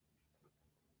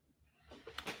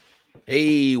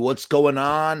Hey, what's going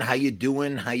on? How you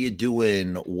doing? How you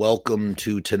doing? Welcome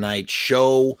to tonight's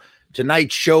show.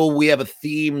 Tonight's show, we have a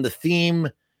theme. The theme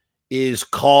is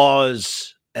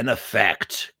cause and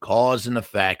effect. Cause and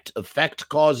effect. Effect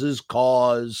causes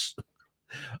cause.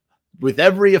 With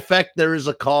every effect, there is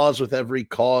a cause. With every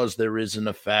cause, there is an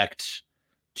effect.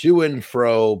 To and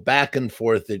fro, back and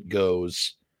forth it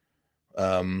goes.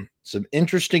 Some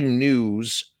interesting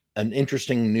news. An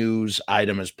interesting news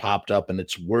item has popped up, and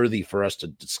it's worthy for us to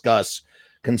discuss,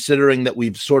 considering that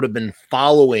we've been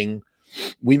following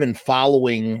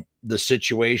the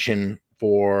situation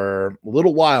for a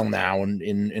little while now, and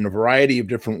in a variety of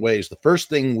different ways. The first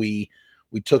thing we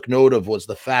took note of was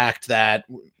the fact that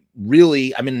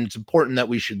really, I mean, it's important that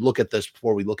we should look at this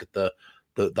before we look at the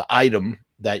item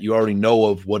that you already know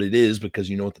of what it is, because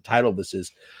you know what the title of this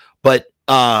is. But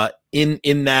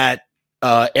in that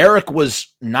Eric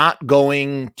was not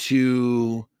going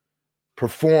to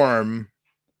perform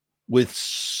with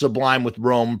Sublime with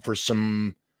Rome for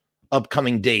some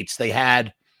upcoming dates. They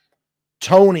had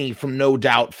Tony from No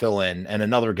Doubt fill in and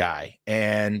another guy.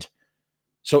 And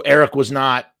so Eric was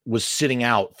sitting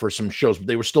out for some shows, but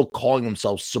they were still calling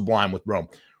themselves Sublime with Rome.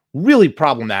 Really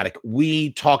problematic.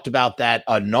 We talked about that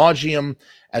ad nauseum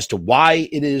as to why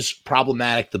it is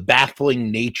problematic, the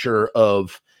baffling nature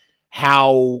of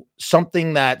how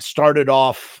something that started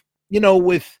off,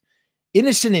 with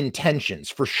innocent intentions,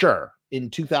 for sure, in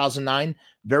 2009,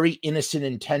 very innocent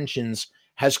intentions,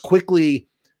 has quickly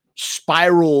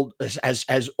spiraled,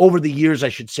 as over the years, I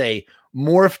should say,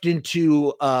 morphed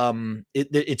into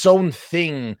its own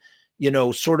thing,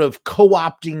 sort of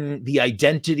co-opting the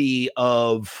identity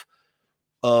of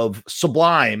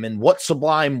Sublime and what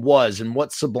Sublime was and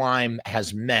what Sublime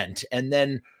has meant. And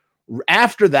then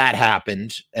after that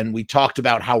happened, and we talked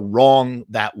about how wrong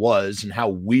that was and how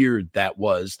weird that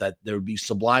was, that there would be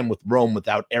Sublime with Rome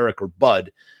without Eric or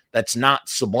Bud. That's not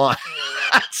Sublime.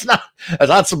 That's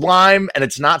not Sublime, and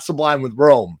it's not Sublime with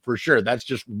Rome, for sure. That's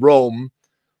just Rome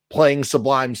playing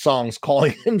Sublime songs,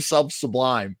 calling himself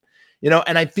Sublime.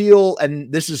 And I feel,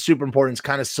 and this is super important, it's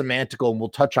kind of semantical, and we'll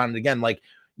touch on it again, like,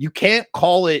 you can't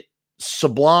call it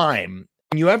Sublime.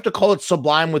 You have to call it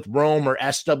Sublime with Rome or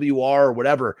SWR or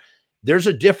whatever. There's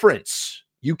a difference.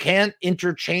 You can't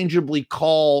interchangeably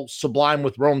call Sublime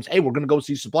with Rome, hey, we're going to go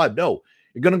see Sublime. No,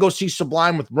 you're going to go see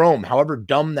Sublime with Rome, however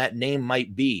dumb that name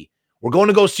might be. We're going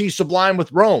to go see Sublime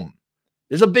with Rome.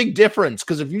 There's a big difference,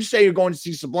 because if you say you're going to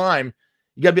see Sublime,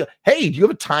 you got to be like, hey, do you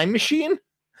have a time machine?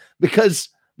 Because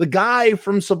the guy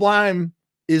from Sublime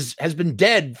has been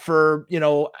dead for,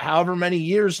 however many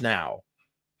years now.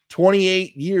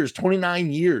 28 years,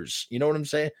 29 years. You know what I'm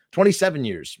saying? 27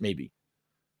 years, maybe.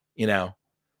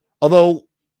 Although,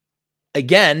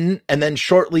 again, and then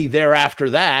shortly thereafter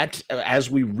that,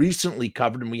 as we recently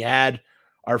covered, and we had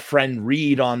our friend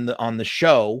Reed on the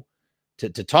show to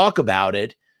talk about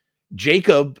it,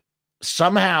 Jacob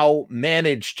somehow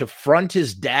managed to front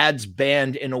his dad's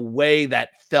band in a way that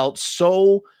felt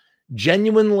so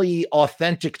genuinely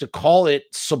authentic to call it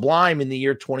Sublime in the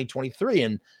year 2023.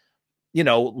 And,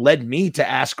 led me to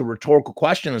ask a rhetorical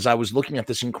question as I was looking at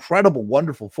this incredible,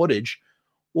 wonderful footage.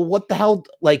 Well, what the hell,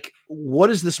 like, what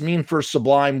does this mean for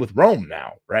Sublime with Rome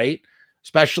now, right?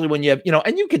 Especially when you have,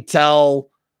 and you could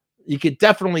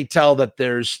definitely tell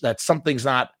that something's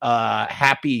not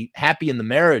happy in the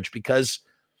marriage, because,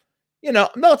 no,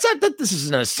 it's not that this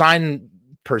isn't a sign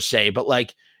per se, but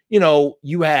like,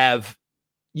 you have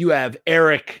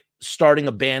Eric starting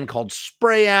a band called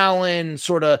Spray Allen,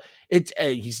 sort of.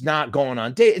 He's not going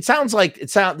on date. It sounds like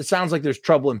there's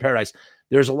trouble in paradise.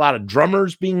 There's a lot of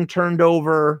drummers being turned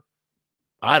over.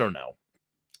 I don't know.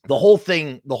 The whole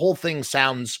thing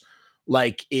sounds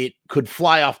like it could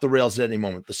fly off the rails at any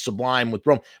moment. The Sublime with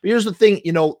Rome. But here's the thing,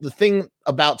 the thing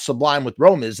about Sublime with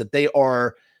Rome is that they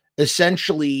are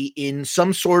essentially in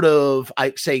some sort of,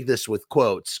 I say this with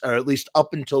quotes, or at least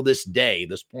up until this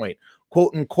point,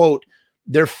 quote unquote,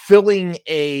 they were filling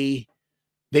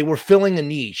a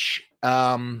niche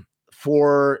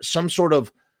for some sort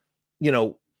of,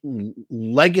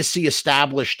 legacy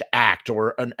established act,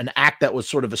 or an act that was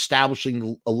sort of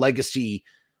establishing a legacy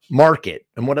market.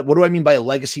 And what do I mean by a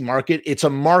legacy market? It's a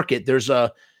market. There's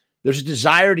a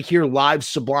desire to hear live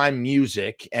Sublime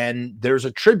music, and there's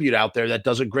a tribute out there that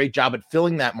does a great job at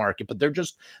filling that market, but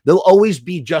they'll always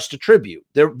be just a tribute.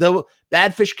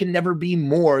 Badfish can never be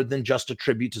more than just a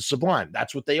tribute to Sublime.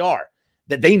 That's what they are.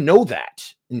 That they know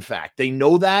that. In fact, they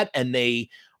know that, and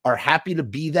they are happy to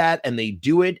be that, and they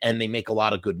do it, and they make a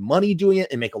lot of good money doing it,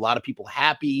 and make a lot of people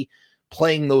happy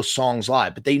playing those songs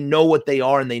live. But they know what they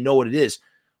are, and they know what it is.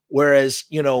 Whereas,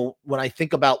 when I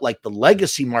think about like the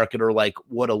legacy market, or like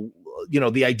what a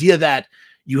the idea that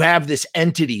you have this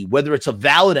entity, whether it's a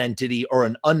valid entity or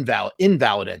an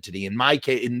invalid entity.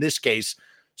 In this case,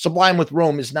 Sublime with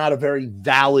Rome is not a very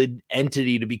valid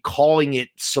entity to be calling it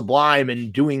Sublime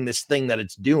and doing this thing that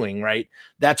it's doing, right?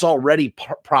 That's already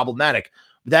problematic.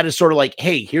 That is sort of like,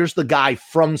 hey, here's the guy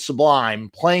from Sublime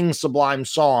playing Sublime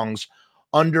songs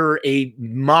under a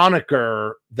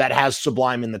moniker that has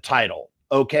Sublime in the title.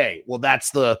 Okay, well,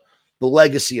 that's the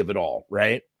legacy of it all,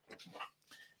 right?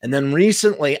 And then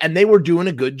recently, and they were doing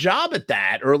a good job at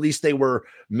that, or at least they were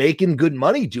making good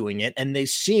money doing it. And they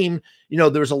seem,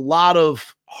 there's a lot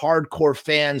of hardcore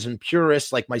fans and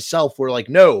purists like myself were like,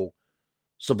 no,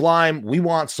 Sublime, we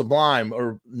want Sublime,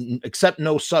 or accept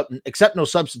no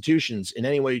substitutions in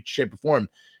any way, shape, or form,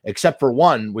 except for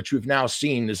one, which we've now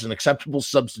seen is an acceptable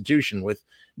substitution with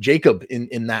Jakob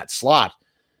in that slot.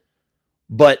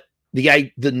 But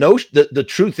the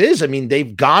truth is, I mean,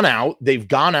 they've gone out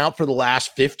for the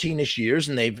last 15-ish years,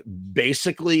 and they've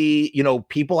basically,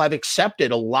 people have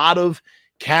accepted, a lot of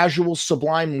casual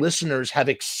Sublime listeners have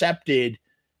accepted,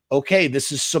 okay,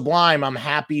 this is Sublime. I'm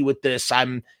happy with this.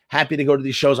 I'm happy to go to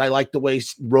these shows. I like the way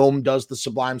Rome does the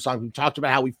Sublime song. We've talked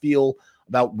about how we feel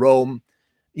about Rome.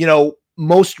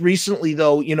 Most recently,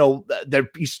 though, they're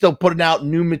still putting out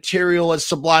new material as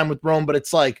Sublime with Rome, but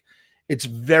it's like, it's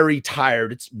very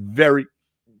tired. It's very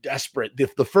desperate.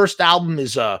 The first album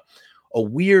is a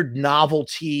weird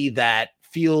novelty that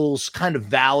feels kind of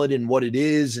valid in what it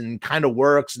is and kind of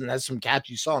works and has some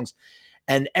catchy songs.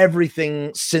 And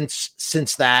everything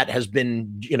since that has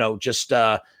been, just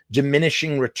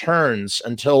diminishing returns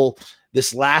until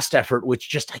this last effort,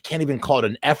 which I can't even call it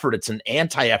an effort. It's an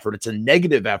anti-effort. It's a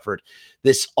negative effort.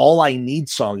 This All I Need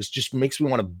song just makes me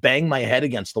want to bang my head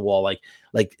against the wall. I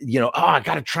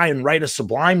got to try and write a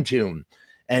Sublime tune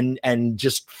and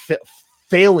just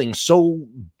failing so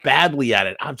badly at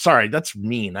it. I'm sorry. That's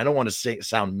mean. I don't want to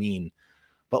sound mean,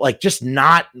 but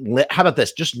how about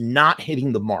this? Just not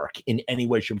hitting the mark in any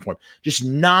way, shape, or form. Just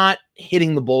not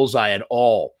hitting the bullseye at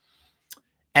all.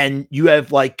 And you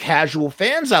have like casual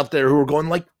fans out there who are going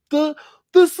like,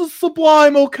 this is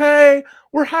Sublime, okay?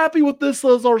 We're happy with this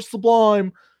as our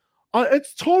Sublime.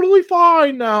 It's totally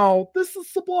fine now. This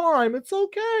is Sublime. It's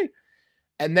okay.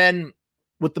 And then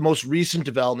with the most recent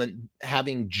development,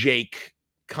 having Jake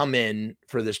come in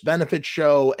for this benefit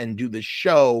show and do this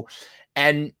show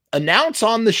and announce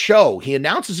on the show. He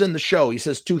announces in the show, he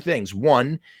says two things.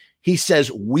 One, he says,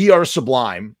 we are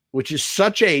Sublime, which is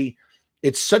such a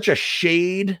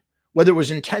shade, whether it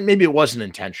was maybe it wasn't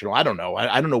intentional. I don't know.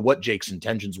 I don't know what Jake's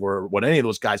intentions were, what any of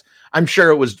those guys. I'm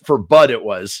sure it was for Bud. It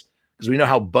was, because we know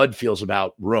how Bud feels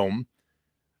about Rome.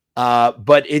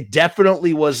 But it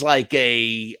definitely was like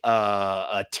a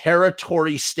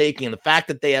territory staking. The fact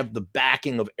that they have the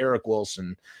backing of Eric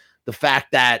Wilson, the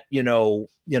fact that,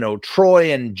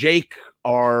 Troy and Jake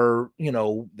are,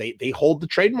 they hold the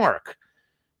trademark.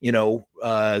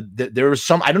 There was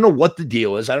some, I don't know what the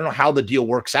deal is. I don't know how the deal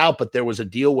works out, but there was a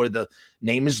deal where the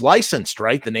name is licensed,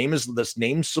 right? This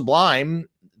name Sublime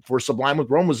for Sublime with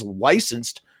Rome was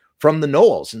licensed from the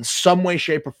Nowells in some way,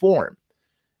 shape, or form,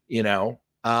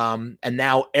 and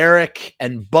now Eric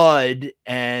and Bud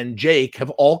and Jake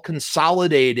have all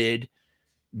consolidated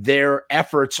their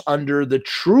efforts under the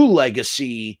true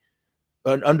legacy,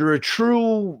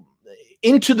 into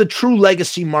the true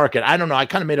legacy market. I don't know. I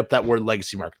kind of made up that word,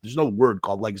 legacy market. There's no word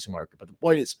called legacy market, but the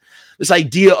point is this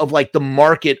idea of like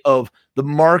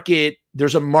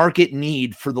there's a market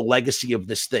need for the legacy of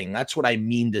this thing. That's what I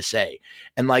mean to say.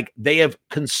 And like, they have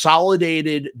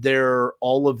consolidated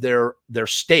all of their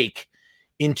stake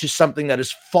into something that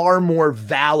is far more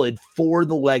valid for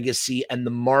the legacy and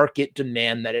the market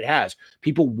demand that it has.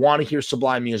 People want to hear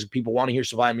Sublime music. People want to hear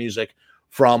Sublime music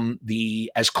from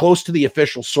as close to the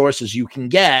official source as you can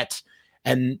get.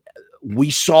 And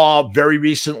we saw very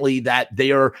recently that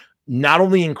they are not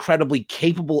only incredibly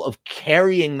capable of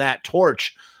carrying that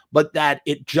torch, but that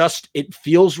it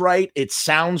feels right. It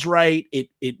sounds right.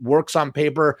 It works on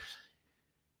paper.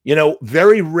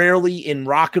 Very rarely in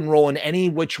rock and roll in any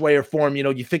which way or form,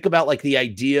 you think about like the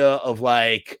idea of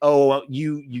like, oh,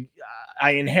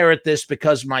 I inherit this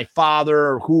because my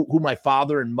father, or who my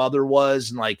father and mother was,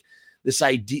 and like, this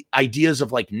ideas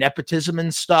of like nepotism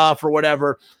and stuff or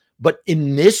whatever. But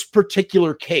in this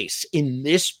particular case,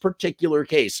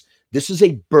 this is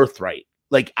a birthright.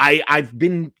 Like I've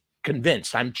been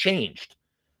convinced, I'm changed.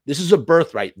 This is a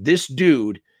birthright. This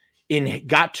dude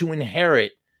got to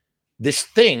inherit this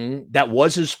thing that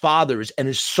was his father's and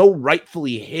is so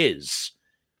rightfully his,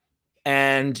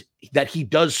 and that he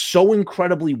does so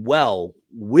incredibly well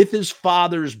with his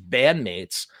father's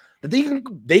bandmates that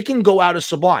they can go out as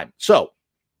Sublime. So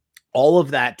All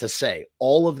of that to say,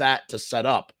 all of that to set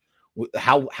up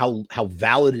how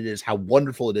valid it is, how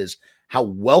wonderful it is, how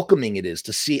welcoming it is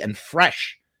to see, and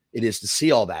fresh it is to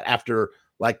see all that after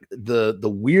like the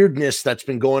weirdness that's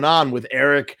been going on with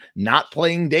Eric not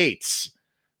playing dates,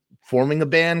 forming a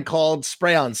band called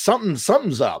Spray On.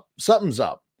 Something's up.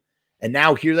 And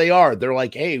now here they are. They're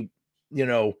like, hey,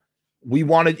 we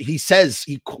wanted, he says,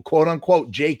 he quote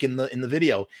unquote, Jake in the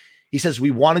video, he says,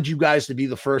 we wanted you guys to be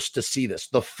the first to see this.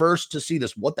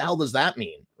 What the hell does that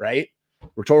mean? Right?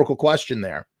 Rhetorical question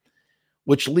there,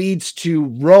 which leads to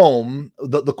Rome.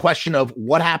 The question of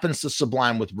what happens to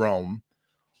Sublime with Rome.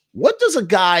 What does a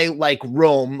guy like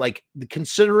Rome, like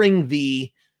considering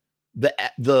the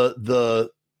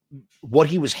what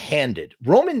he was handed?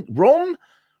 Rome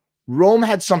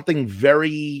had something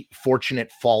very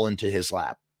fortunate fall into his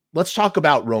lap. Let's talk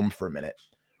about Rome for a minute.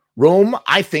 Rome,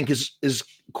 I think, is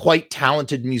quite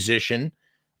talented musician,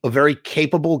 a very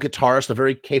capable guitarist, a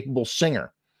very capable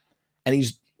singer. And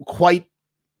he's quite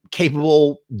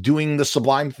capable doing the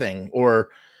Sublime thing, or,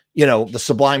 the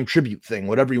Sublime tribute thing,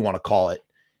 whatever you want to call it.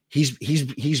 He's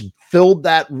filled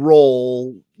that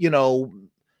role,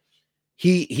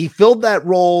 he filled that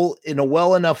role in a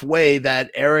well enough way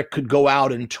that Eric could go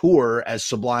out and tour as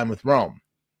Sublime with Rome.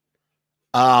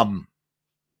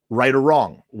 Right or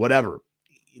wrong, whatever,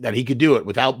 that he could do it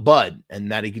without Bud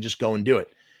and that he could just go and do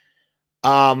it.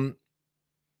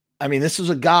 This is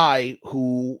a guy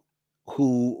who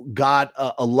got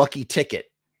a lucky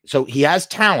ticket. So he has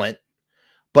talent,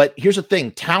 but here's the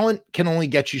thing. Talent can only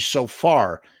get you so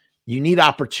far. You need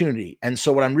opportunity. And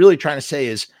so what I'm really trying to say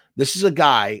is this is a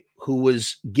guy who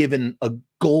was given a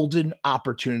golden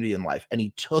opportunity in life, and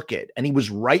he took it, and he was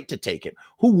right to take it.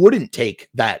 Who wouldn't take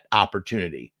that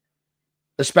opportunity?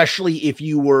 Especially if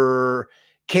you were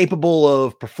capable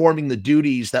of performing the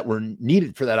duties that were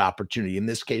needed for that opportunity. In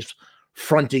this case,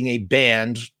 fronting a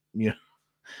band,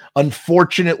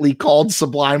 unfortunately called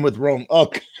Sublime with Rome.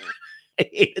 Oh, I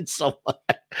hate it so much.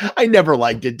 I never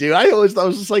liked it, dude. I was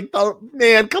just like, oh,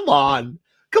 man, come on,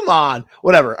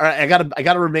 whatever. All right, I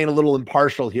gotta remain a little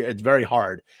impartial here. It's very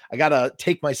hard. I gotta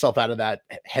take myself out of that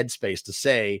headspace to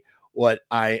say what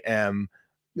I am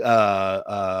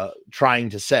trying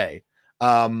to say.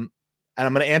 And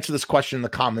I'm going to answer this question in the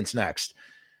comments next.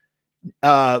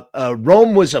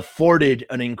 Rome was afforded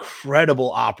an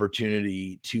incredible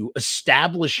opportunity to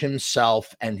establish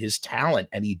himself and his talent,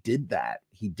 and he did that.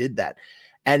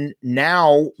 And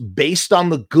now, based on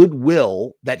the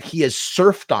goodwill that he has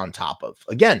surfed on top of,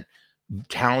 again,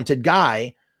 talented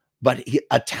guy, but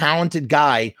a talented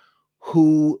guy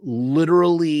who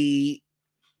literally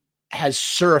has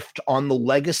surfed on the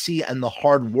legacy and the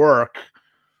hard work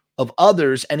of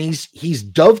others, and he's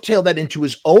dovetailed that into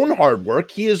his own hard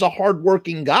work. He is a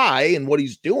hardworking guy in what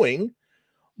he's doing,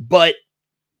 but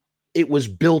it was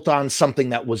built on something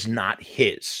that was not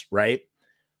his, right?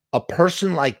 A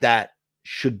person like that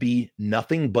should be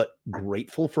nothing but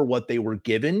grateful for what they were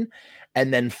given,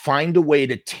 and then find a way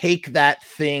to take that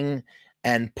thing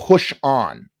and push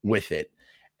on with it.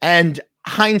 And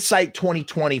hindsight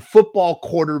 2020, football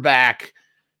quarterback,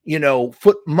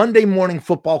 Monday morning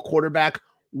football quarterback.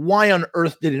 Why on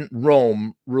earth didn't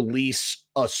Rome release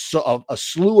a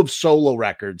slew of solo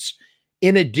records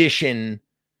in addition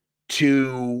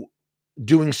to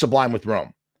doing Sublime with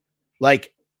Rome? Lord,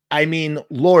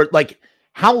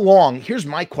 how long? Here's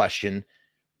my question.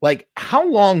 How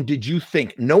long did you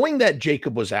think, knowing that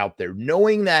Jakob was out there,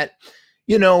 knowing that,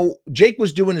 Jake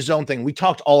was doing his own thing? We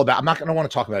talked all about, I don't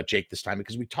want to talk about Jake this time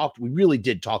because we really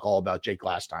did talk all about Jake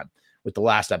last time. With the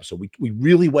last episode, we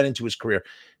really went into his career.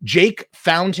 Jake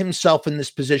found himself in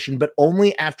this position, but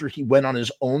only after he went on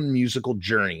his own musical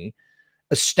journey,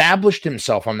 established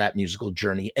himself on that musical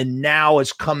journey, and now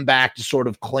has come back to sort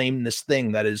of claim this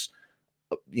thing that is,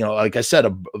 like I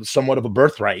said, somewhat of a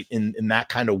birthright in that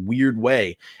kind of weird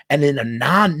way, and in a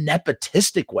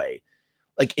non-nepotistic way.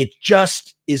 It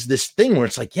just is this thing where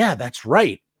it's like, yeah, that's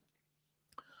right.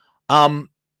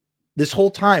 This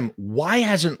whole time, why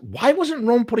wasn't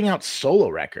Rome putting out solo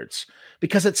records?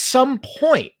 Because at some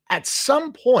point,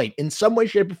 in some way,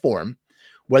 shape, or form,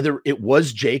 whether it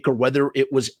was Jake or whether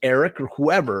it was Eric or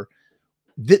whoever,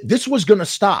 this was going to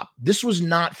stop. This was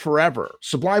not forever.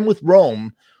 Sublime with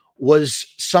Rome was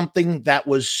something that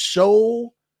was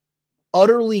so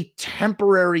utterly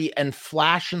temporary and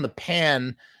flash in the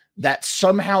pan that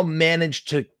somehow managed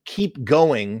to keep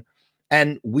going.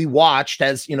 And we watched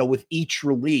as, with each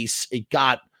release, it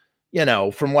got,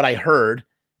 from what I heard,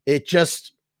 it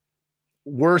just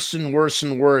worse and worse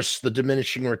and worse. The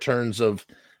diminishing returns of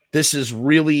this is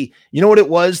really, what it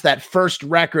was, that first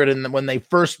record. And when they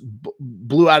first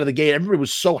blew out of the gate, everybody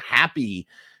was so happy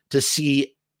to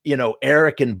see,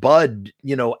 Eric and Bud,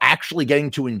 actually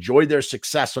getting to enjoy their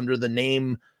success under the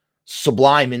name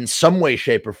Sublime in some way,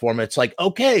 shape, or form. It's like,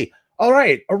 okay, all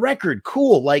right, a record,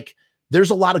 cool. Like,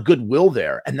 there's a lot of goodwill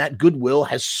there, and that goodwill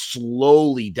has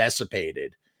slowly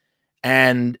dissipated.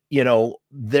 And,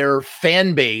 their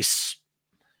fan base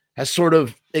has sort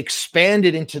of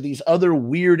expanded into these other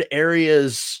weird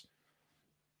areas,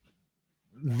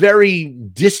 very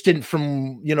distant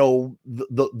from,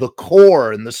 the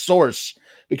core and the source,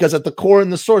 because at the core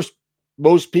and the source,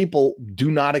 most people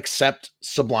do not accept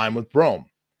Sublime with Rome.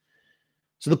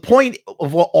 So the point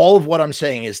of all of what I'm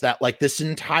saying is that, like, this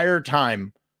entire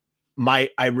time, I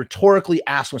rhetorically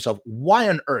asked myself, why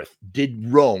on earth did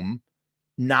Rome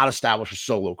not establish a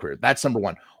solo career? That's number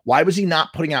one. Why was he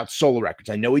not putting out solo records?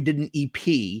 I know he did an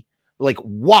EP. Like,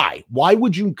 why? Why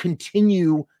would you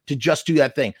continue to just do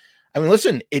that thing? I mean,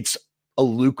 listen, it's a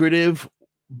lucrative,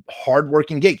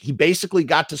 hardworking gig. He basically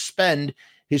got to spend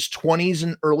his 20s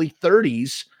and early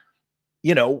 30s,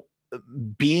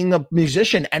 being a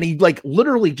musician, and he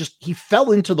literally he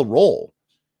fell into the role.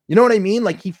 You know what I mean?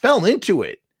 Like, he fell into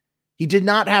it. He did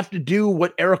not have to do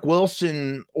what Eric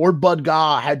Wilson or Bud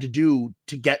Gaugh had to do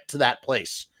to get to that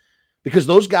place, because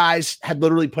those guys had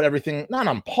literally put everything not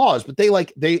on pause, but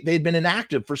they'd been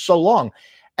inactive for so long.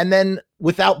 And then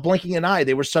without blinking an eye,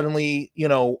 they were suddenly,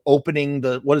 opening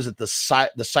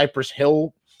the Cypress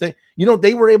Hill thing.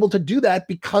 They were able to do that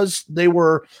because they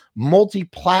were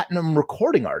multi-platinum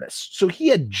recording artists. So he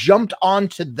had jumped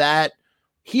onto that.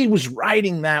 He was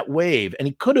riding that wave, and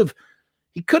he could have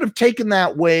taken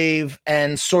that wave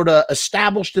and sort of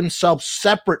established himself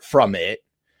separate from it.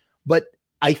 But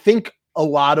I think a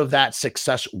lot of that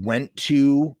success went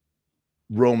to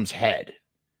Rome's head.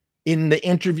 In the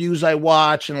interviews I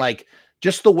watch, and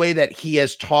just the way that he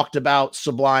has talked about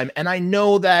Sublime. And I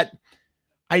know that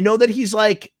he's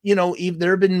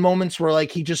there have been moments where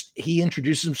he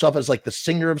introduces himself as the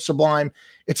singer of Sublime.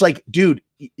 It's like, dude,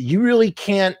 you really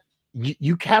can't,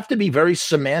 you have to be very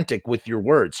semantic with your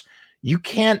words. You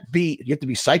have to be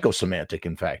psychosemantic.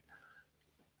 In fact,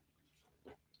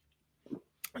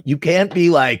 you can't be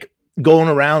going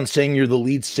around saying you're the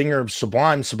lead singer of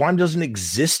Sublime. Sublime doesn't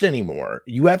exist anymore.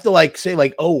 You have to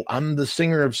say oh, I'm the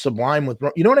singer of Sublime with,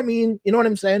 you know what I mean? You know what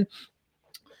I'm saying?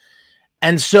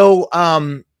 And so,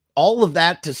 all of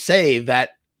that to say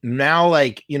that now,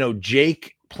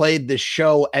 Jake played this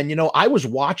show, and, I was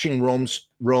watching Rome's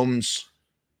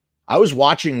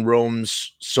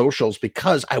socials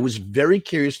because I was very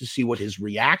curious to see what his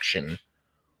reaction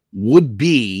would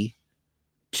be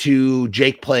to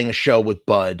Jake playing a show with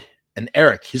Bud and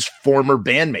Eric, his former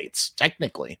bandmates,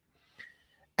 technically.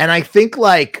 And I think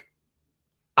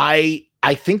I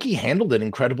think he handled it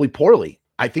incredibly poorly.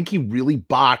 I think he really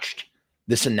botched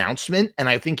this announcement, and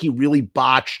I think he really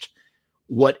botched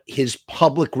what his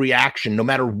public reaction, no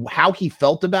matter how he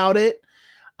felt about it,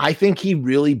 I think he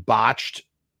really botched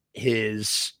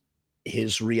his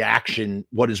reaction,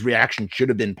 what his reaction should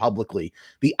have been publicly.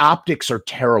 The optics are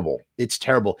terrible. It's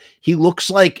terrible. He looks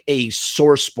like a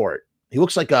sore sport. He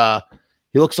looks like a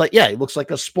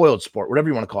spoiled sport, whatever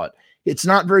you want to call it. It's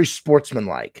not very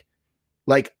sportsmanlike.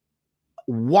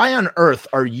 Why on earth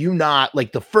are you not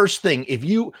the first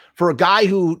thing, for a guy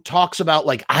who talks about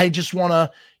I just want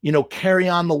to, carry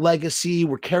on the legacy.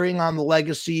 We're carrying on the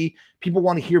legacy. People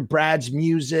want to hear Brad's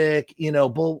music,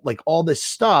 all this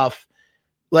stuff.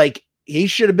 He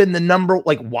should have been the number.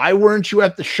 Why weren't you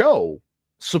at the show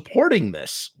supporting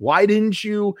this? Why didn't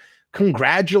you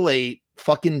congratulate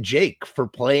fucking Jake for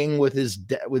playing with his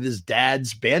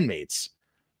dad's bandmates?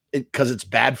 Because it's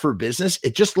bad for business.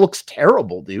 It just looks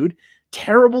terrible, dude.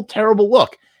 Terrible, terrible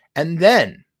look. And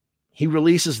then he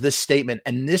releases this statement,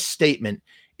 and this statement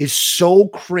is so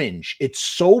cringe. It's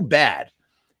so bad.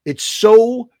 It's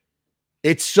so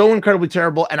incredibly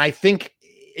terrible. And I think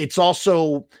it's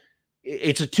also,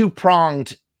 it's a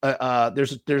two-pronged,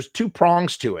 there's two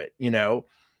prongs to it,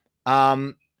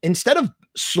 instead of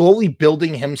slowly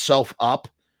building himself up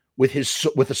with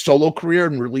a solo career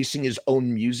and releasing his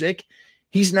own music,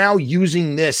 he's now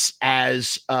using this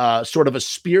as sort of a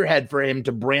spearhead for him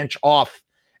to branch off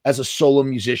as a solo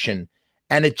musician.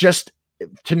 And it just,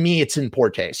 to me, it's in poor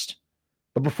taste.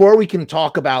 But before we can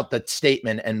talk about that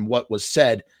statement and what was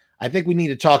said, I think we need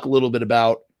to talk a little bit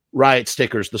about Riot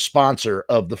Stickers, the sponsor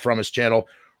of the Frumess channel.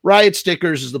 Riot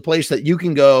Stickers is the place that you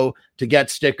can go to get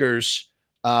stickers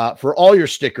for all your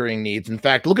stickering needs. In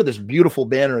fact, look at this beautiful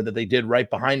banner that they did right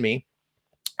behind me.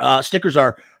 Stickers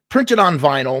are printed on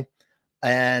vinyl,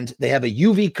 and they have a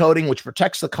UV coating which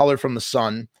protects the color from the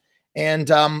sun. And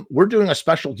we're doing a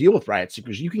special deal with Riot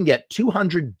Stickers. You can get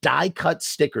 200 die-cut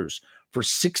stickers for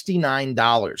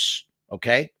 $69.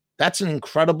 Okay? That's an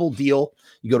incredible deal.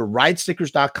 You go to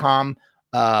ridestickers.com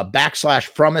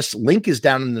 /Frumess. Link is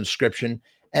down in the description.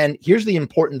 And here's the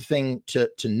important thing to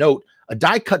note. A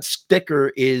die cut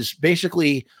sticker is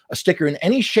basically a sticker in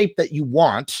any shape that you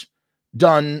want,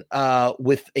 done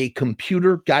with a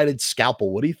computer guided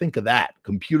scalpel. What do you think of that?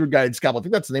 Computer guided scalpel. I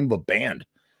think that's the name of a band.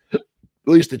 At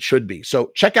least it should be.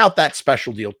 So check out that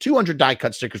special deal. 200 die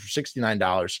cut stickers for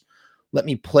 $69. Let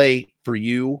me play for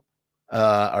you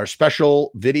our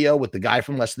special video with the guy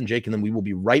from Less Than Jake, and then we will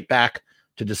be right back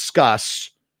to discuss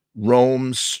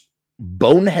Rome's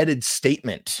boneheaded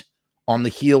statement on the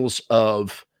heels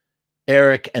of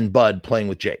Eric and Bud playing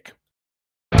with Jake.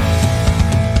 We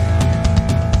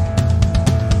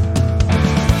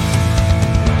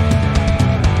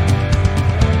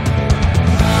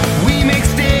make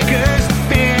stickers,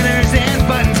 banners, and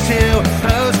buttons too,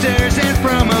 posters and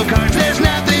promo cards. There's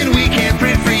nothing we can't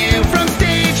print for you. From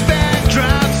stage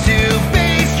backdrops to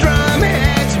bass drum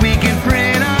heads, we can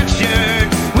print on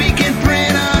shirts, we can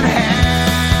print on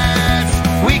hats,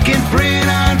 we can print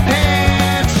on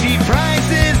pants. Cheap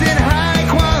prices and high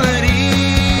quality,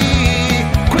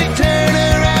 quick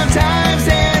turnaround times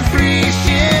and free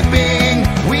shipping.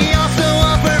 We also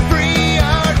offer free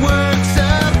artwork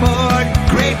support,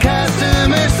 great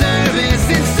customer service,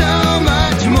 and so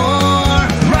much more.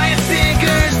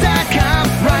 RiotStickers.com,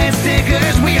 Riot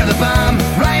Stickers, we are the bomb.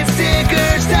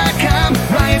 RiotStickers.com,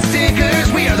 Riot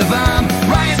Stickers, we are the bomb.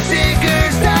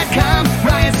 RiotStickers.com,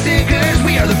 Riot Stickers,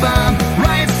 we are the bomb.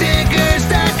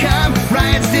 RiotStickers.com,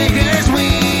 Riot Stickers,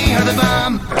 we are the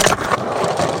bomb.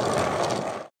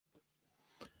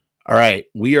 All right,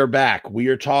 we are back. We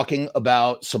are talking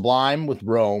about Sublime with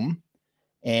Rome,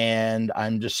 and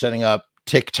I'm just setting up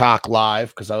TikTok live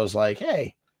because I was like,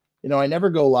 hey, you know, I never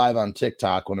go live on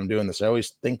TikTok when I'm doing this. I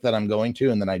always think that I'm going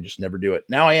to, and then I just never do it.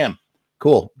 Now I am.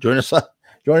 Cool. Join us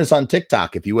on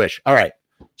TikTok if you wish. All right.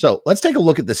 So let's take a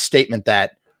look at the statement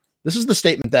this is the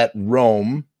statement that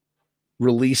Rome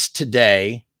released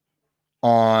today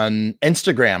on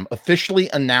Instagram, officially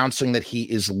announcing that he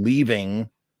is leaving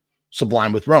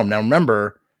Sublime with Rome. Now,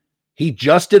 remember, he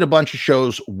just did a bunch of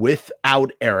shows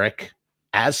without Eric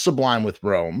as Sublime with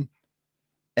Rome,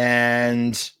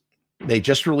 and they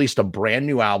just released a brand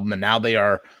new album, and now they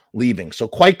are leaving. So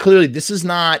quite clearly, this is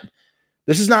not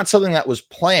something that was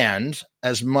planned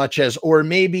as much as, or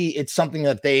maybe it's something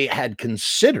that they had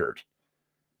considered,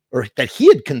 or that he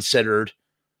had considered,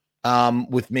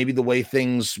 with maybe the way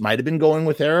things might have been going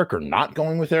with Eric or not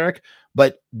going with Eric.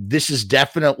 But this is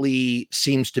definitely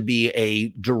seems to be a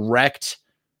direct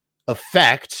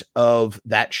effect of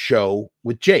that show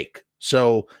with Jake.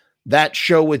 So that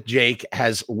show with Jake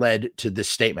has led to this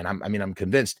statement. I'm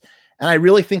convinced. And I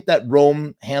really think that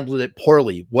Rome handled it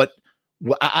poorly.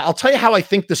 I'll tell you how I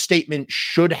think the statement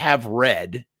should have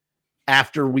read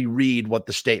after we read what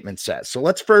the statement says. So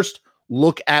let's first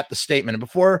look at the statement. And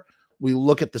before we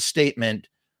look at the statement,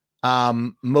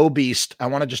 Mo Beast, I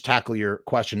want to just tackle your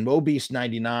question. Mo Beast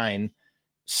 99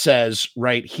 says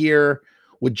right here,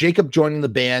 would Jacob joining the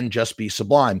band just be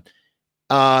Sublime?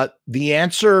 The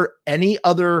answer, any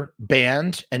other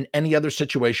band and any other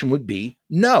situation, would be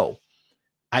no.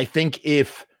 I think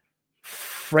if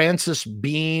Frances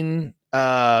Bean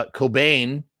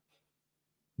Cobain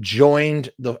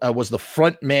joined was the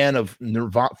front man of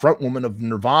front woman of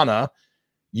Nirvana,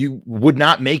 you would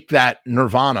not make that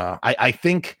Nirvana. I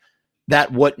think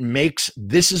that what makes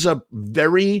this is a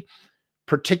very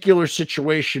particular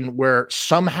situation where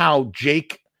somehow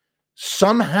Jake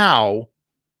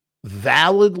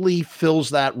validly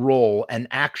fills that role and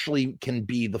actually can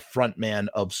be the front man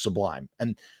of Sublime,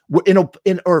 and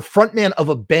or front man of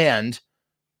a band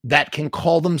that can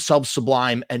call themselves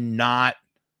Sublime and not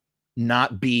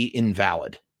be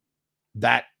invalid.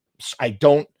 That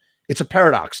it's a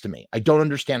paradox to me. I don't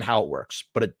understand how it works,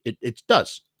 but it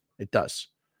does. It does.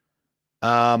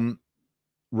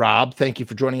 Rob, thank you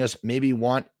for joining us. Maybe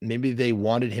they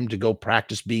wanted him to go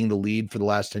practice being the lead for the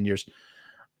last 10 years.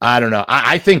 I don't know.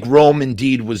 I think Rome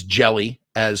indeed was jelly,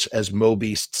 as Mo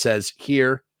Beast says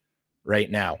here right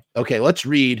now. Okay, let's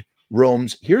read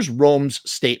here's Rome's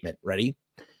statement. Ready?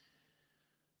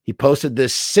 He posted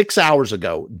this 6 hours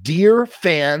ago. Dear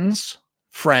fans,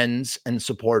 friends, and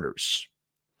supporters,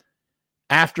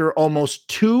 after almost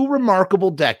 2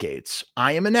 remarkable decades,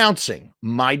 I am announcing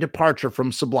my departure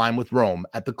from Sublime with Rome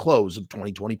at the close of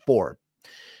 2024.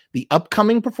 The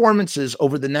upcoming performances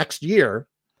over the next year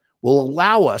will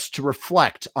allow us to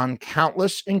reflect on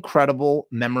countless incredible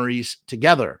memories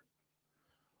together.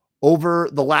 Over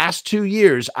the last 2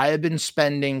 years, I have been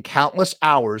spending countless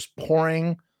hours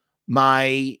pouring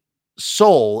my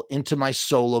soul into my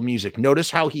solo music.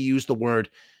 Notice how he used the word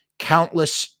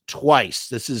countless twice.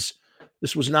 This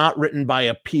was not written by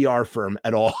a PR firm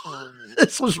at all.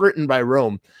 This was written by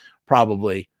Rome,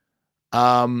 probably.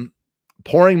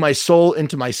 Pouring my soul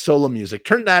into my solo music.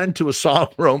 Turn that into a song,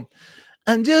 Rome.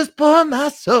 And just pour my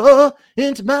soul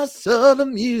into my solo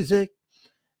music.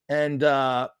 And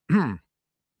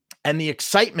and the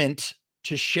excitement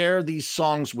to share these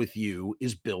songs with you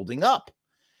is building up.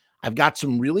 I've got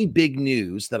some really big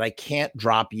news that I can't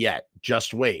drop yet.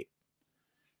 Just wait.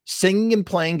 Singing and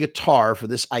playing guitar for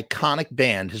this iconic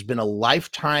band has been a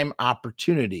lifetime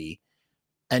opportunity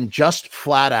and just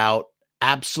flat out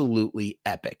absolutely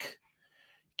epic.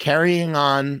 Carrying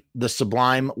on the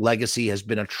Sublime legacy has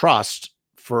been a trust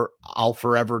I'll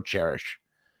forever cherish.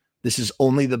 This is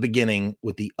only the beginning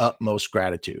with the utmost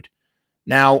gratitude.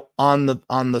 Now, on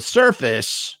the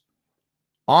surface,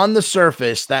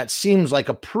 that seems like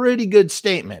a pretty good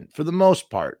statement for the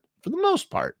most part.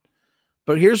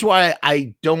 But here's why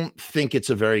I don't think it's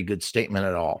a very good statement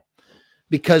at all.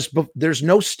 Because there's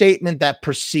no statement that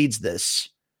precedes this.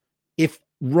 If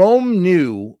Rome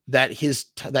knew that his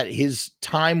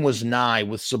time was nigh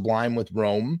with Sublime with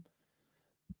Rome,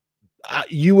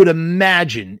 you would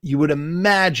imagine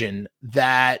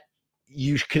that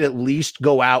you could at least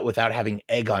go out without having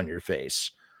egg on your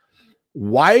face.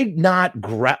 Why not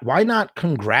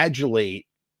congratulate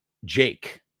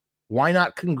Jake? Why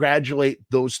not congratulate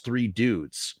those three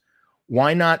dudes?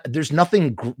 Why not? There's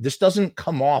nothing. This doesn't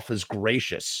come off as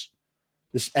gracious,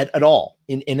 this at all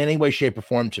in any way, shape, or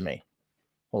form to me.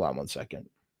 Hold on one second.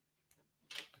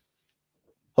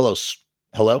 Hello,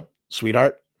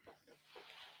 sweetheart.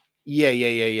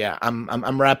 Yeah.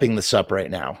 I'm wrapping this up right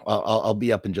now. I'll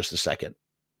be up in just a second.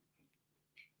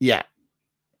 Yeah.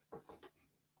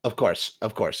 Of course.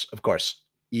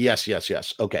 Yes.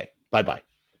 Okay. Bye.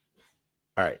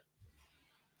 All right.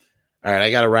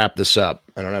 I got to wrap this up.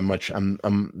 I don't have much.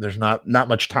 There's not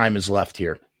much time is left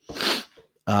here.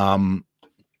 I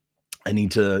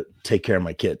need to take care of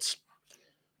my kids.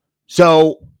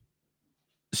 So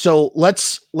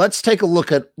let's take a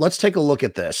look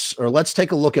at this, or let's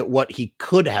take a look at what he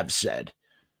could have said.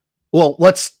 Well,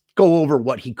 let's go over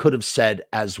what he could have said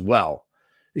as well.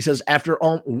 He says, after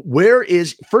all,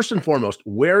 first and foremost,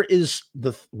 where is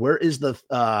the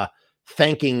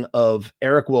thanking of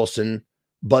Eric Wilson,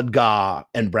 Bud Gaugh,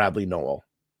 and Bradley Nowell?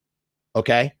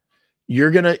 Okay.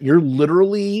 You're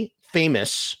literally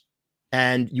famous,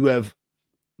 and you have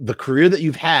the career that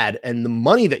you've had and the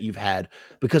money that you've had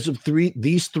because of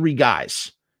these three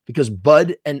guys, because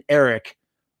Bud and Eric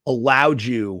allowed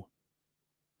you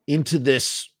into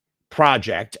this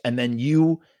project. And then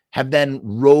you have then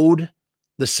rode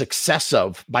the success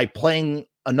of by playing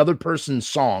another person's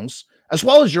songs as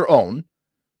well as your own.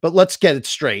 But let's get it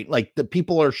straight. Like, the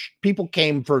people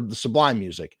came for the Sublime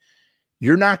music.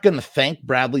 You're not going to thank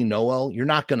Bradley Nowell. You're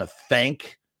not going to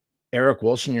thank Eric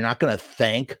Wilson. You're not going to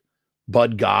thank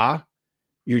Bud Gaugh.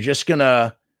 You're just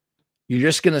gonna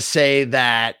say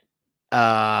that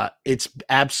it's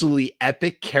absolutely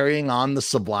epic. Carrying on the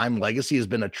Sublime legacy has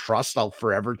been a trust I'll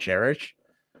forever cherish.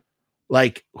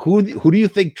 Like, who do you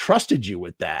think trusted you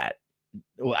with that?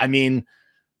 I mean,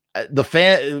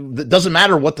 it doesn't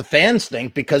matter what the fans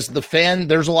think, because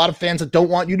there's a lot of fans that don't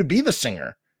want you to be the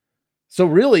singer. So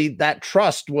really, that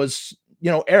trust was,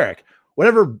 Eric.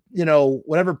 Whatever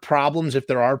problems, if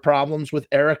there are problems with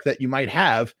Eric that you might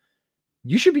have,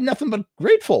 you should be nothing but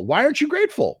grateful. Why aren't you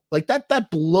grateful? Like, that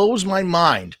blows my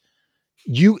mind.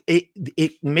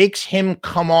 It makes him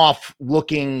come off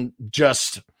looking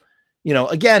just,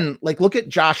 again, like, look at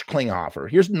Josh Klinghoffer.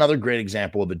 Here's another great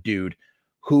example of a dude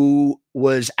who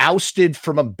was ousted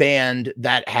from a band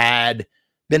that had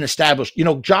been established.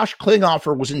 Josh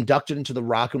Klinghoffer was inducted into the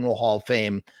Rock and Roll Hall of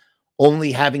Fame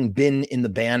only having been in the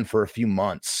band for a few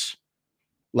months.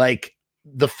 Like,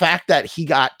 the fact that he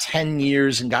got 10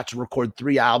 years and got to record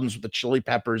 3 albums with the Chili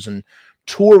Peppers and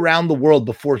tour around the world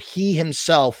before he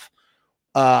himself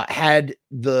had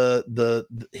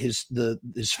his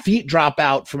feet drop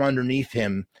out from underneath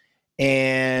him,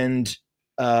 and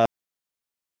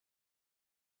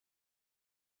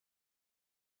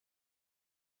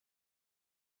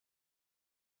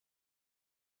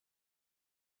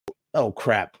oh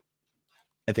crap.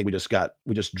 I think we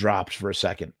just dropped for a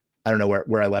second. I don't know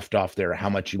where I left off there, how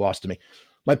much you lost to me.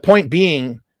 My point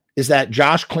being is that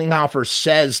Josh Klinghoffer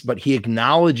says, but he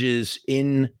acknowledges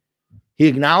in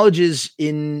interviews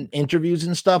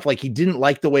and stuff, like, he didn't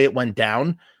like the way it went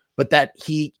down, but that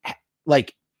he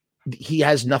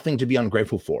has nothing to be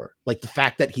ungrateful for. Like, the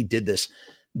fact that he did this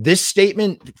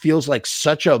statement feels like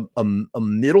such a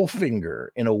middle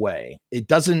finger in a way.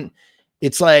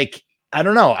 It's like, I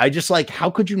don't know. I just, like, how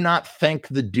could you not thank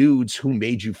the dudes who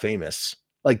made you famous?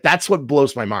 Like, that's what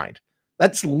blows my mind.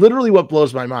 That's literally what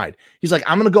blows my mind. He's like,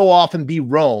 I'm going to go off and be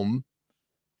Rome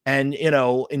and,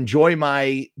 enjoy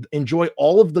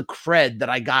all of the cred that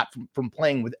I got from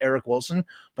playing with Eric Wilson,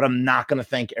 but I'm not going to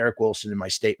thank Eric Wilson in my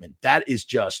statement. That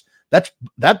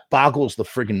boggles the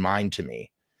friggin' mind to me.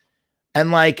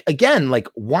 And like, again, like,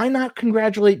 why not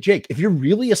congratulate Jake? If you're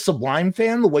really a Sublime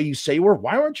fan, the way you say you were,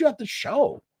 why weren't you at the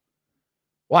show?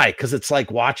 Why? Because it's like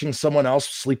watching someone else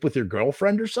sleep with your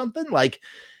girlfriend or something. Like,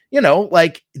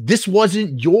 like, this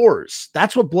wasn't yours.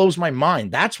 That's what blows my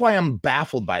mind. That's why I'm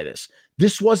baffled by this.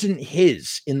 This wasn't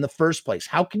his in the first place.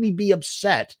 How can he be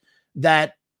upset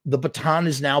that the baton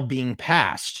is now being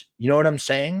passed? You know what I'm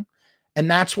saying?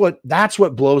 And that's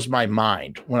what blows my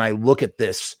mind when I look at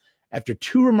this. After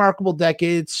 2 remarkable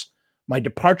decades, my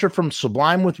departure from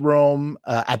Sublime with Rome,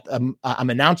 I'm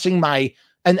announcing my,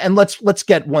 and let's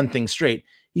get one thing straight.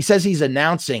 He says he's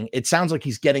announcing, it sounds like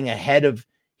he's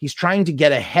trying to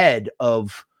get ahead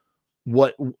of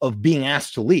being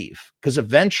asked to leave, because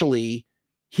eventually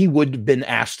he would have been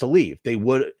asked to leave.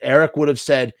 Eric would have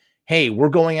said, hey, we're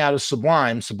going out of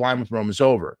Sublime with Rome is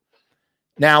over.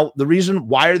 Now, the reason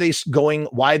why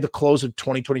the close of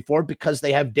 2024? Because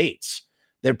they have dates.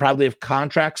 They probably have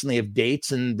contracts and they have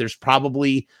dates, and there's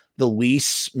probably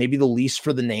maybe the lease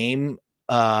for the name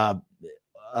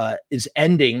is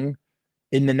ending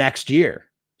in the next year.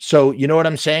 So, you know what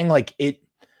I'm saying? Like,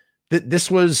 this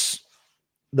was,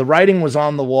 the writing was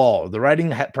on the wall. The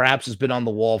writing perhaps has been on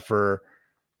the wall for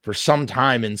some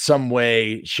time in some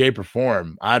way, shape, or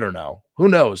form. I don't know. Who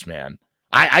knows, man?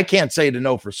 I can't say to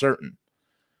know for certain.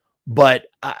 But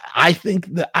I think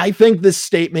this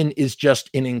statement is just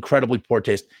in incredibly poor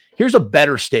taste. Here's a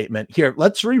better statement. Here,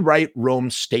 let's rewrite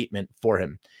Rome's statement for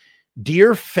him.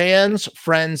 Dear fans,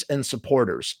 friends, and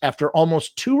supporters, after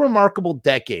almost 2 remarkable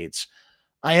decades,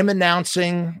 I am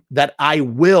announcing that I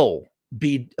will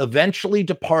be eventually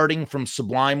departing from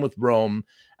Sublime with Rome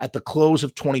at the close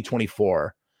of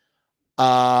 2024.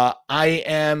 I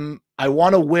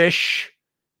want to wish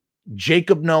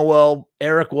Jakob Nowell,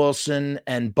 Eric Wilson,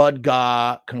 and Bud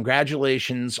Gaugh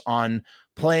congratulations on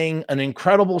playing an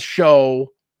incredible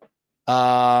show.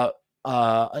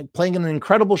 Playing an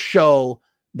incredible show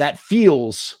that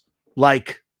feels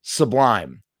like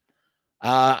Sublime.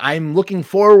 I'm looking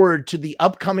forward to the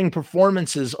upcoming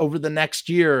performances over the next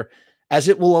year, as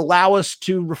it will allow us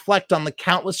to reflect on the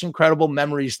countless incredible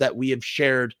memories that we have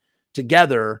shared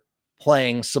together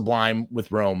playing Sublime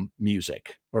with Rome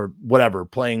music, or whatever,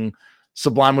 playing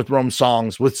Sublime with Rome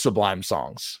songs with Sublime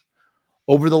songs.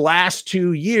 Over the last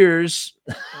 2 years,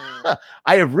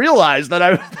 I have realized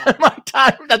that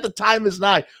the time is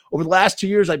nigh. Over the last 2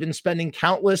 years, I've been spending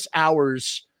countless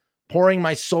hours pouring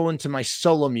my soul into my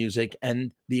solo music,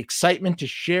 and the excitement to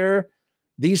share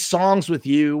these songs with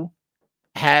you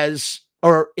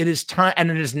it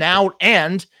is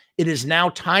now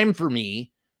time for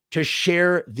me to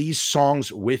share these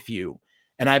songs with you.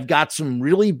 And I've got some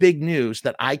really big news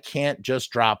that I can't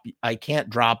drop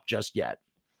just yet.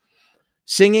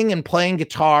 Singing and playing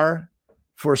guitar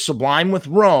for Sublime with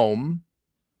Rome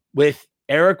with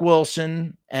Eric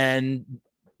Wilson and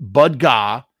Bud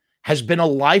Gaugh has been a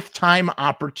lifetime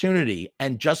opportunity,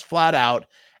 and just flat out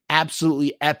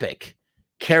absolutely epic,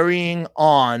 carrying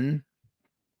on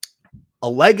a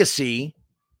legacy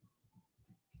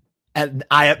that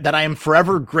I am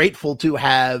forever grateful to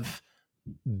have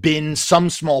been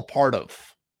some small part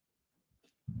of.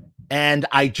 And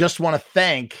I just want to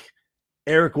thank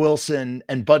Eric Wilson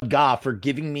and Bud Gaugh for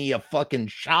giving me a fucking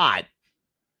shot,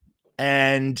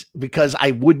 and because I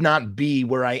would not be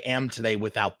where I am today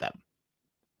without them.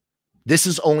 This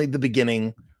is only the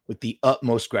beginning, with the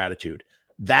utmost gratitude.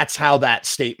 That's how that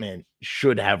statement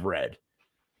should have read,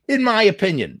 in my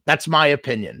opinion. That's my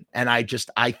opinion. And I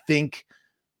think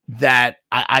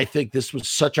this was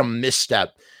such a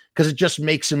misstep, because it just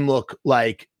makes him look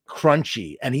like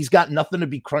crunchy, and he's got nothing to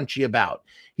be crunchy about.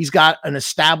 He's got an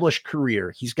established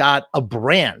career. He's got a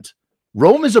brand.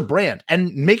 Rome is a brand,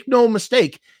 and make no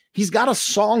mistake, he's got a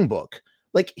songbook.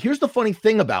 Like, here's the funny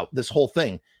thing about this whole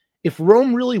thing. If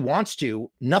Rome really wants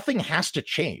to, nothing has to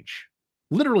change.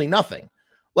 Literally nothing.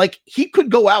 Like, he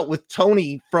could go out with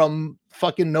Tony from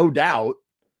fucking No Doubt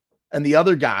and the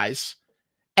other guys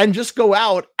and just go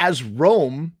out as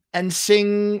Rome and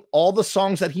sing all the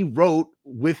songs that he wrote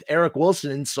with Eric Wilson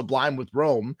in Sublime with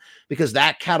Rome, because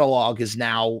that catalog is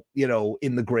now,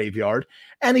 in the graveyard.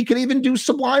 And he could even do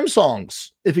Sublime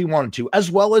songs if he wanted to, as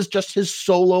well as just his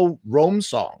solo Rome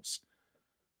songs.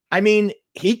 I mean,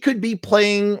 he could be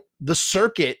playing the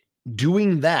circuit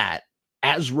doing that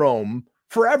as Rome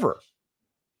forever.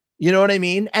 You know what I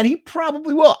mean? And he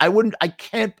probably will. I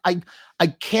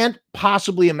can't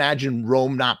possibly imagine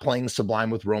Rome not playing Sublime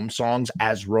with Rome songs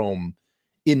as Rome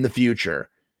in the future.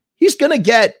 He's gonna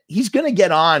get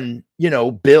on,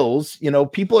 bills.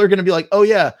 People are gonna be like, oh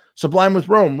yeah, Sublime with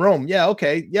Rome, yeah,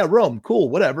 okay, yeah, Rome, cool,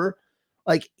 whatever.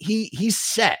 Like he's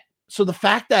set. So the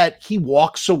fact that he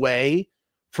walks away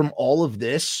from all of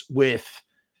this with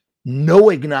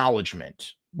no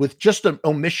acknowledgement, with just an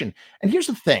omission. And here's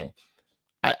the thing.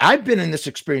 I've been in this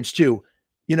experience too.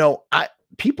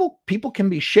 People can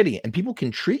be shitty and people can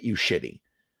treat you shitty,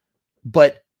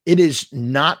 but it's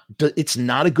not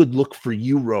a good look for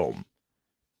you, Rome.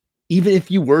 Even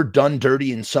if you were done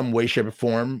dirty in some way, shape, or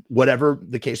form, whatever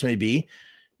the case may be,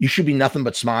 you should be nothing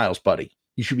but smiles, buddy.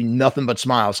 You should be nothing but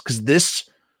smiles, because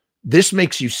this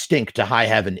makes you stink to high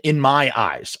heaven in my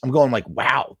eyes. I'm going like,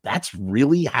 wow, that's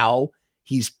really how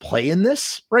he's playing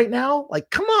this right now?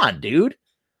 Like, come on, dude.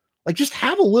 Like, just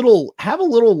have a little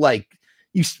like,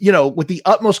 with the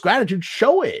utmost gratitude,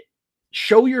 show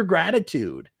your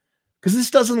gratitude, because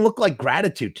this doesn't look like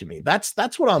gratitude to me.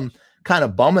 That's what I'm kind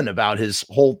of bumming about this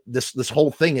whole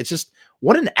thing. It's just,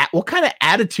 what kind of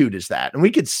attitude is that? And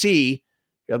we could see,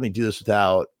 let me do this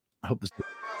without, I hope this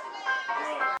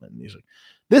music.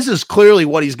 This is clearly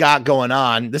what he's got going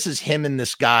on. This is him and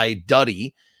this guy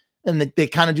Duddy. And they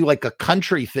kind of do like a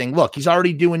country thing. Look, he's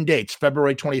already doing dates,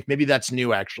 February 20th. Maybe that's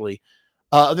new, actually.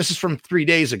 This is from 3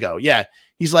 days ago. Yeah.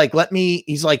 He's like,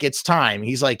 it's time.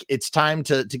 He's like, it's time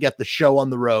to get the show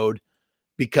on the road,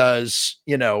 because,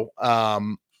 it's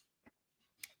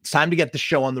time to get the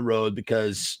show on the road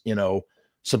because,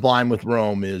 Sublime with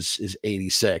Rome is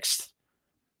 86th.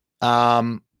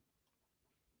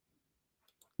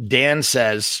 Dan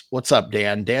says, what's up,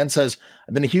 Dan? Dan says,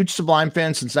 I've been a huge Sublime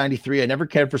fan since 93. I never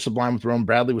cared for Sublime with Rome.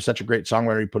 Bradley was such a great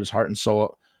songwriter. He put his heart and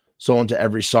soul into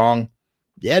every song.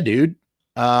 Yeah, dude.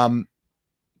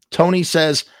 Tony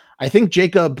says, I think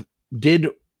Jacob did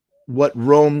what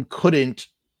Rome couldn't.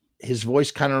 His voice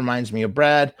kind of reminds me of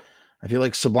Brad. I feel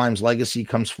like Sublime's legacy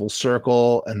comes full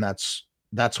circle, and that's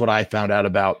what I found out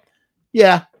about.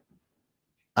 Yeah.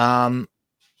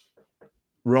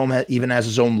 Rome even has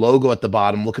his own logo at the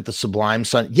bottom. Look at the Sublime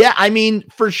sun. Yeah, I mean,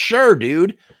 for sure,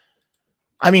 dude.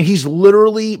 I mean, he's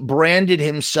literally branded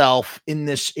himself in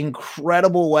this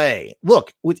incredible way.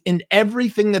 Look, in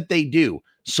everything that they do,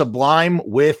 Sublime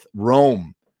with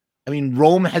Rome. I mean,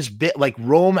 Rome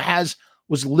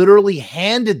was literally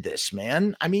handed this,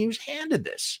 man. I mean, he was handed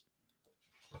this.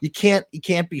 You can't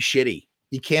be shitty.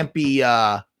 You can't be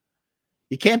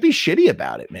shitty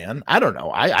about it, man. I don't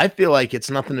know. I feel like it's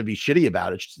nothing to be shitty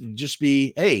about. It just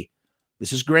be, hey,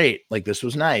 this is great. Like, this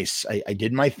was nice. I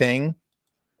did my thing.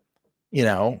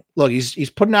 Look, he's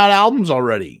putting out albums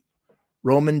already.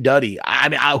 Roman Duddy. I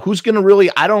mean, who's going to really,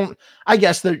 I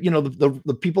guess that,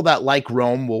 the people that like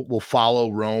Rome will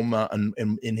follow Rome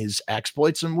in his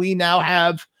exploits. And we now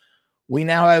have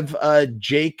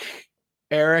Jake,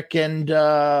 Eric, and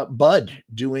Bud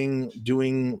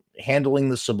handling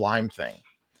the Sublime thing.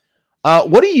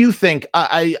 What do you think?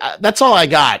 I that's all I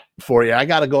got for you. I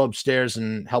got to go upstairs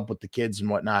and help with the kids and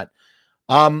whatnot.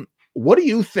 What do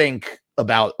you think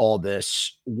about all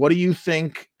this? What do you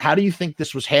think? How do you think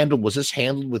this was handled? Was this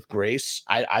handled with grace?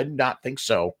 I do not think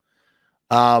so.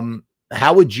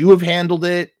 How would you have handled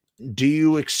it? Do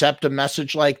you accept a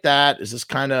message like that? Is this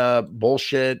kind of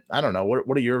bullshit? I don't know.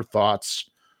 What are your thoughts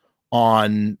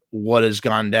on what has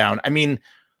gone down? I mean,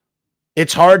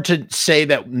 it's hard to say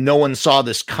that no one saw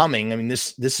this coming. I mean,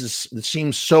 this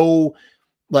seems so,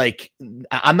 like,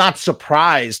 I'm not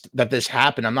surprised that this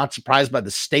happened. I'm not surprised by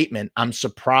the statement. I'm not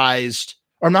surprised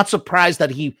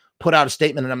that he put out a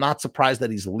statement, and I'm not surprised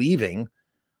that he's leaving,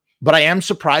 but I am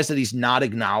surprised that he's not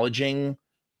acknowledging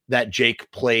that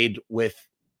Jake played with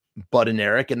Bud and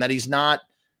Eric, and that he's not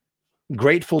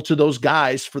grateful to those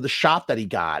guys for the shot that he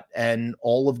got and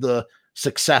all of the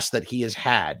success that he has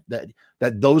had, that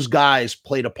those guys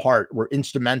played a part, were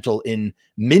instrumental in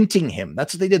minting him.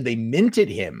 That's what they did. They minted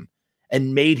him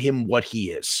and made him what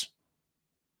he is.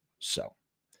 So,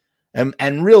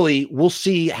 and really, we'll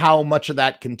see how much of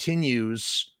that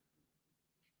continues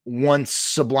once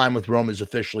Sublime with Rome is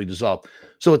officially dissolved.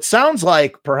 So it sounds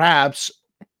like perhaps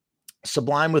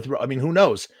Sublime with, I mean, who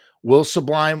knows? Will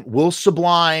Sublime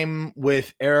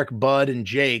with Eric, Bud, and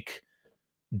Jake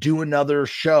do another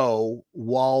show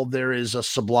while there is a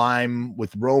Sublime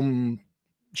with Rome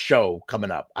show coming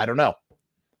up? I don't know.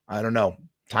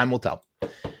 Time will tell.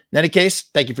 In any case,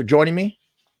 thank you for joining me.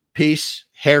 Peace,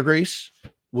 hair grease.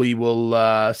 We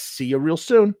will see you real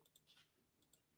soon.